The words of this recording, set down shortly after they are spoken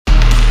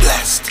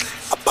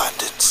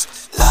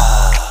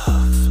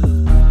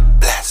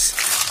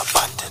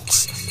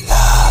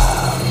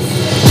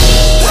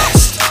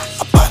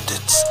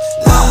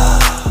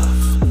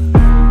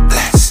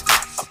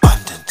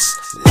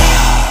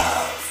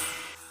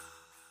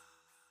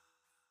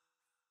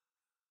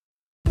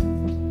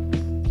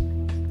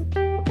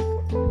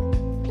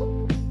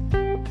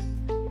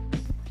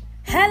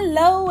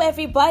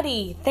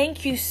everybody.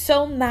 Thank you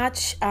so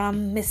much,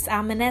 Miss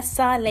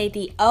Amanessa,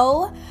 Lady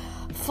O,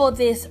 for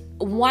this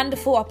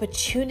wonderful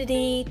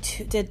opportunity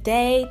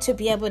today to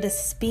be able to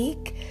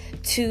speak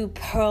to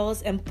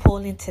Pearls and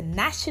Paul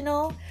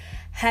International.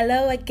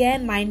 Hello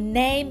again. My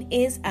name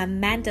is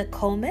Amanda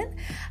Coleman.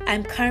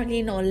 I'm currently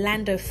in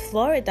Orlando,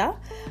 Florida,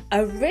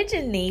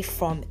 originally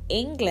from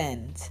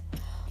England.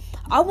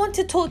 I want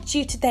to talk to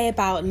you today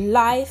about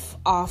life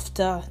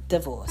after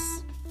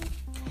divorce.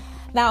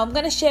 Now, I'm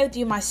going to share with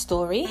you my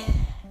story.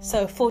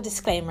 So, full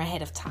disclaimer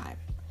ahead of time.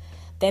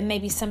 There may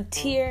be some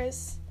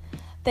tears.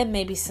 There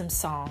may be some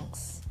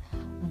songs.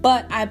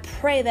 But I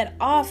pray that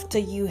after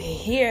you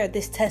hear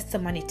this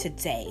testimony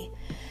today,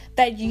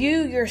 that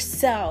you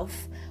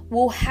yourself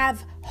will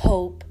have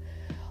hope,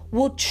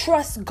 will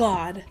trust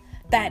God,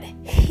 that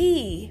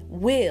He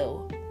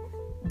will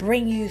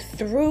bring you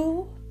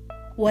through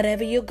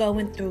whatever you're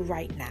going through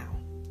right now.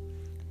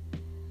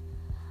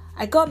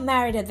 I got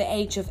married at the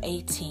age of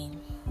 18.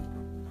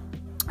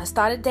 I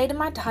started dating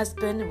my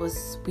husband.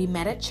 We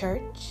met at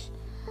church.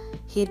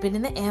 He had been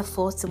in the Air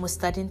Force and was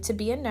studying to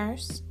be a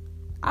nurse.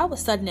 I was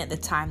studying at the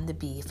time to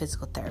be a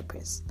physical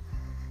therapist.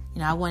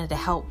 I wanted to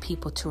help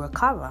people to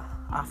recover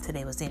after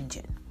they was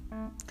injured.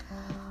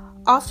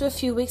 After a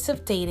few weeks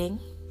of dating,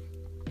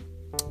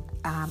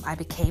 I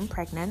became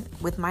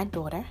pregnant with my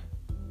daughter.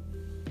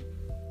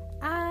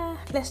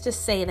 Let's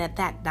just say that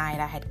night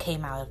I had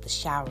came out of the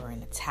shower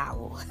in a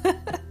towel.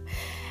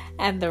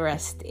 And the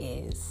rest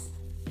is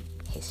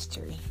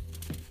history.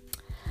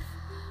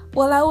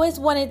 Well, I always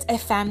wanted a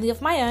family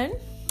of my own,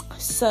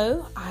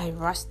 so I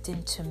rushed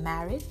into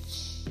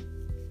marriage,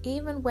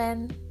 even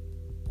when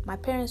my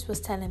parents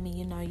was telling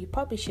me, you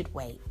probably should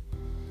wait.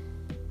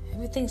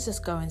 Everything's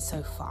just going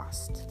so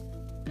fast.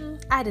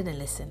 I didn't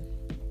listen.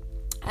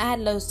 I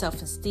had low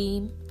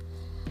self-esteem,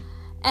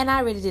 and I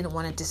really didn't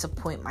want to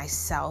disappoint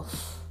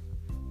myself.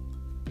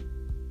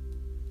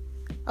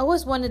 I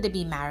always wanted to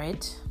be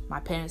married. My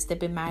parents, they've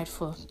been married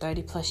for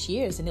 30 plus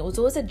years, and it was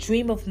always a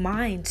dream of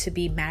mine to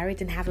be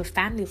married and have a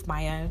family of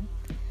my own.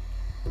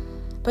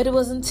 But it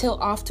wasn't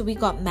until after we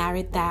got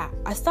married that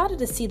I started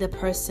to see the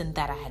person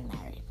that I had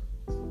married.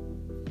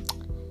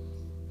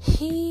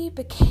 He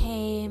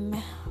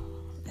became,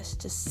 let's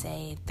just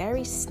say,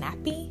 very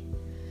snappy,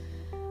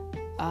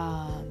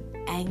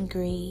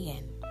 angry,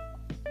 and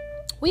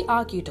we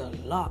argued a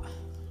lot.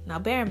 Now,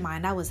 bear in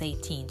mind, I was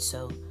 18,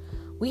 so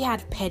we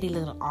had petty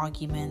little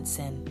arguments,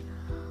 and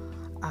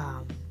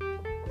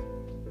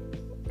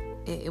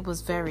it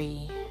was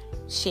very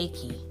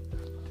shaky.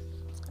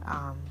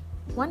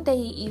 One day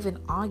he even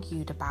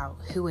argued about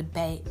who would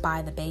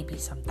buy the baby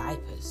some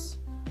diapers.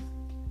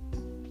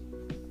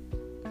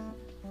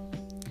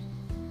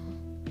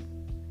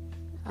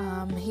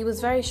 He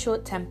was very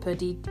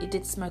short-tempered. He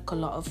did smoke a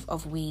lot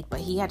of weed, but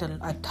he had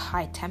a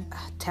high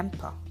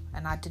temper,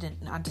 and I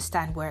didn't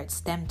understand where it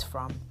stemmed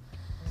from.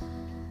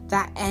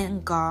 That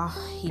anger,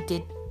 he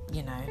did,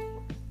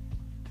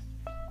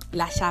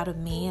 lash out at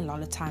me a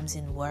lot of times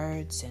in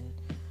words and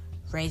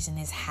raising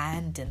his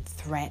hand and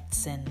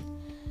threats, and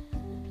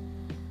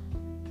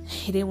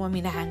he didn't want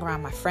me to hang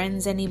around my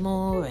friends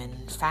anymore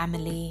and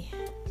family.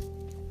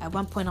 At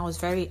one point I was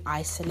very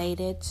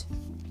isolated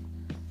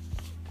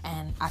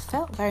and I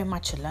felt very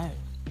much alone.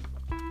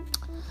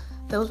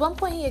 There was one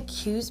point he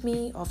accused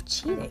me of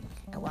cheating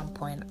at one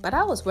point, but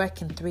I was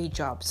working 3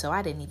 jobs, so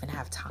I didn't even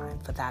have time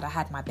for that. I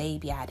had my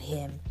baby, I had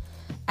him,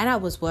 and I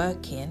was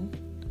working,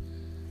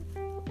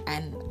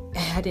 and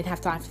I didn't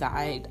have time for that.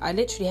 I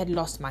literally had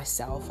lost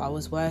myself. I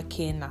was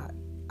working.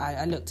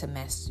 I looked a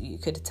mess. You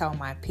could tell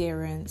my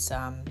appearance.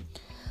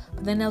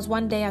 But then there was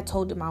one day I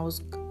told him I was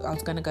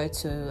going to go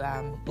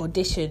to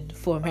audition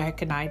for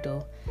American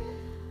Idol,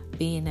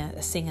 being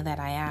a singer that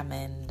I am.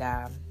 And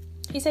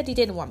he said he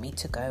didn't want me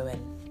to go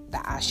and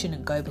that I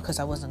shouldn't go because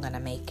I wasn't going to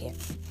make it.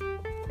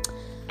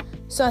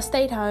 So I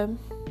stayed home.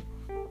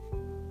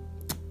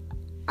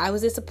 I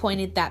was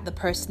disappointed that the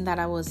person that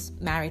I was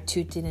married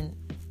to didn't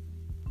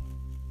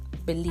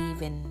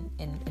believe in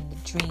the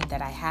dream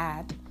that I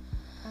had.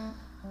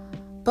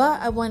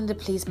 But I wanted to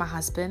please my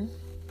husband.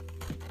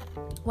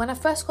 When I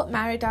first got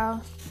married,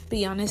 I'll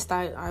be honest,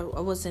 I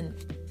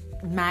wasn't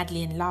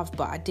madly in love,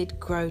 but I did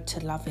grow to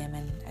love him,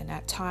 and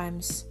at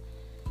times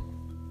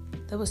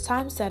there was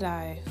times that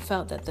I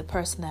felt that the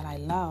person that I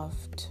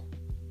loved,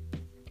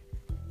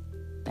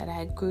 that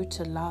I grew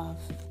to love,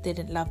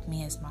 didn't love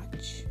me as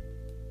much.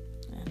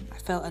 And I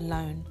felt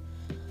alone.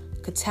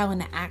 Could tell in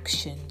the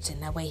actions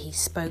and the way he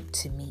spoke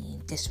to me,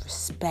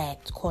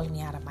 disrespect, calling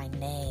me out of my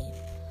name.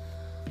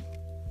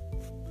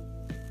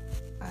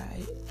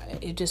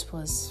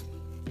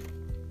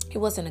 It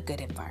wasn't a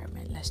good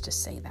environment, let's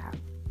just say that.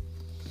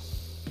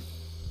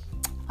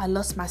 I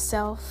lost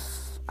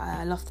myself.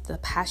 I lost the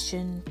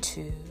passion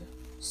to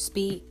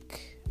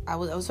speak. I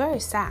was very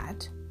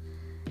sad.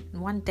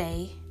 And one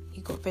day,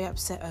 he got very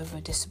upset over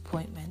a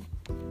disappointment,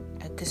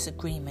 a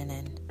disagreement,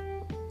 and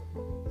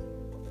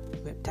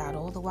ripped out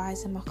all the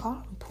wires in my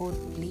car and poured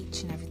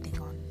bleach and everything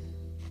on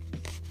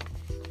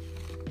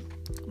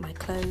my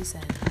clothes.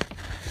 And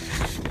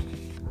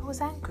I was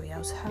angry. I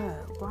was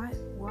hurt.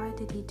 Why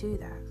did he do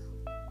that?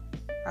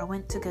 I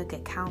went to go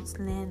get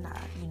counseling.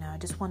 I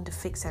just wanted to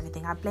fix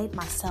everything. I blamed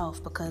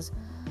myself because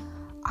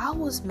I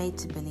was made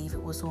to believe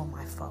it was all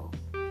my fault.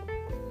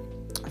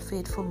 I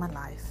feared for my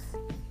life.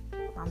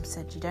 Mum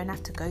said, you don't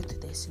have to go through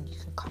this and you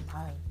can come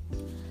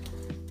home.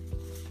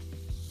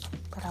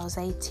 But I was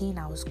 18,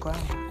 I was grown.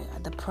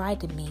 The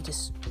pride in me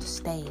just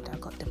stayed. I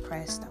got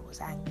depressed, I was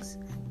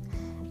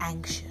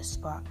anxious.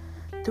 But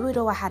through it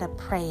all, I had a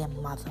praying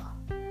mother.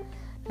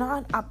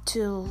 Not up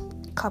till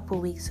a couple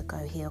weeks ago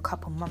here, a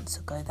couple months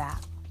ago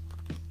that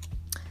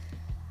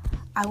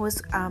I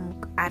was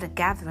at a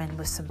gathering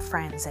with some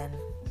friends and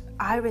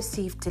I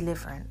received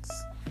deliverance.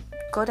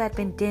 God had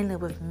been dealing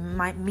with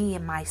me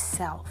and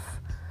myself.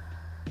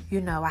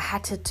 I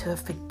had to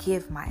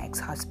forgive my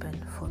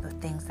ex-husband for the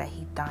things that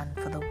he'd done,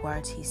 for the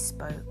words he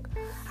spoke.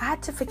 I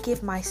had to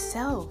forgive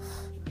myself.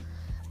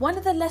 One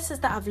of the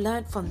lessons that I've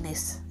learned from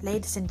this,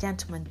 ladies and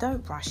gentlemen,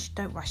 don't rush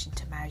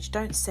into marriage,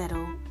 don't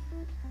settle.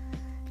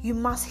 You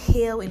must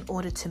heal in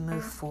order to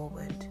move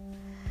forward.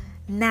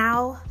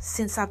 Now,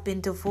 since I've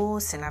been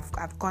divorced and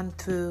I've gone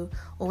through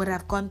all what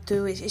I've gone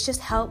through, it's just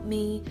helped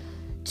me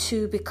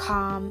to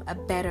become a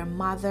better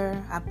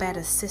mother, a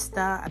better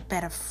sister, a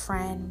better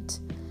friend.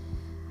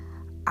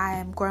 I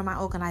am growing my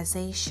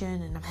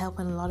organization and I'm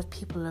helping a lot of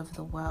people over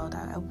the world.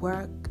 I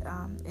work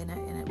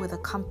with a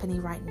company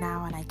right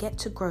now and I get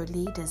to grow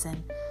leaders,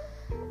 and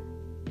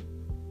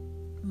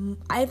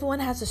everyone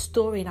has a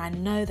story, and I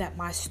know that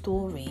my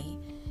story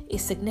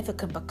is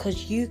significant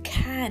because you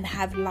can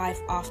have life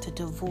after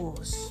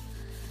divorce.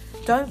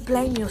 Don't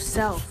blame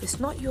yourself. It's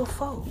not your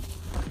fault.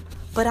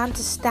 But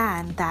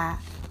understand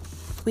that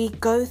we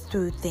go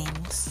through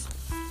things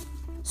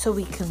so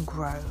we can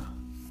grow.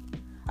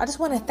 I just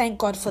want to thank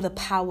God for the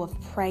power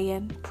of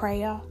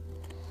prayer.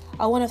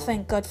 I want to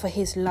thank God for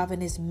his love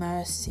and his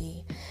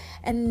mercy.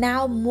 And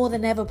now more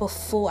than ever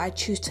before, I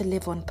choose to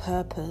live on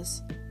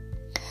purpose.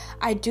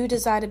 I do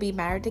desire to be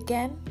married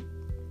again,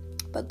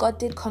 but God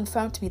did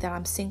confirm to me that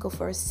I'm single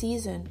for a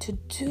season to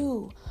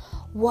do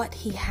what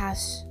he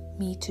has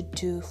me to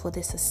do for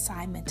this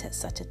assignment at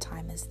such a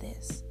time as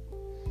this.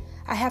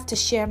 I have to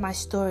share my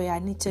story. I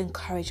need to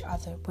encourage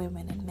other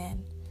women and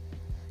men.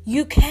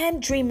 You can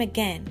dream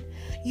again.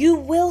 You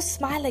will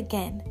smile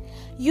again.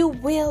 You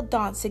will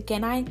dance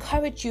again. I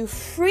encourage you.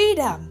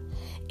 Freedom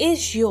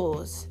is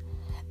yours.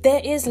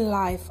 There is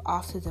life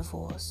after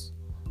divorce.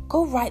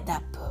 Go write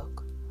that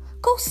book.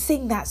 Go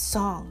sing that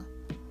song.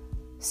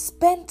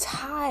 Spend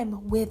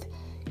time with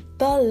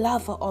the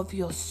lover of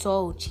your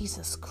soul,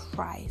 Jesus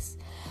Christ,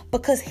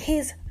 because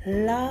his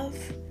love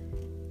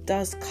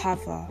does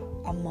cover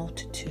a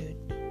multitude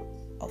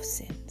of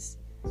sins.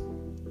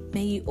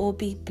 May you all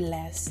be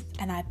blessed,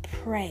 and I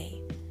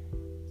pray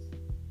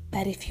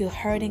that if you're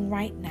hurting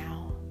right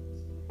now,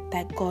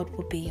 that God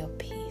will be your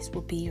peace,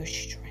 will be your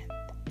strength,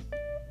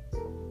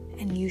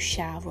 and you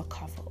shall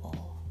recover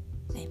all.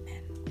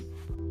 Amen.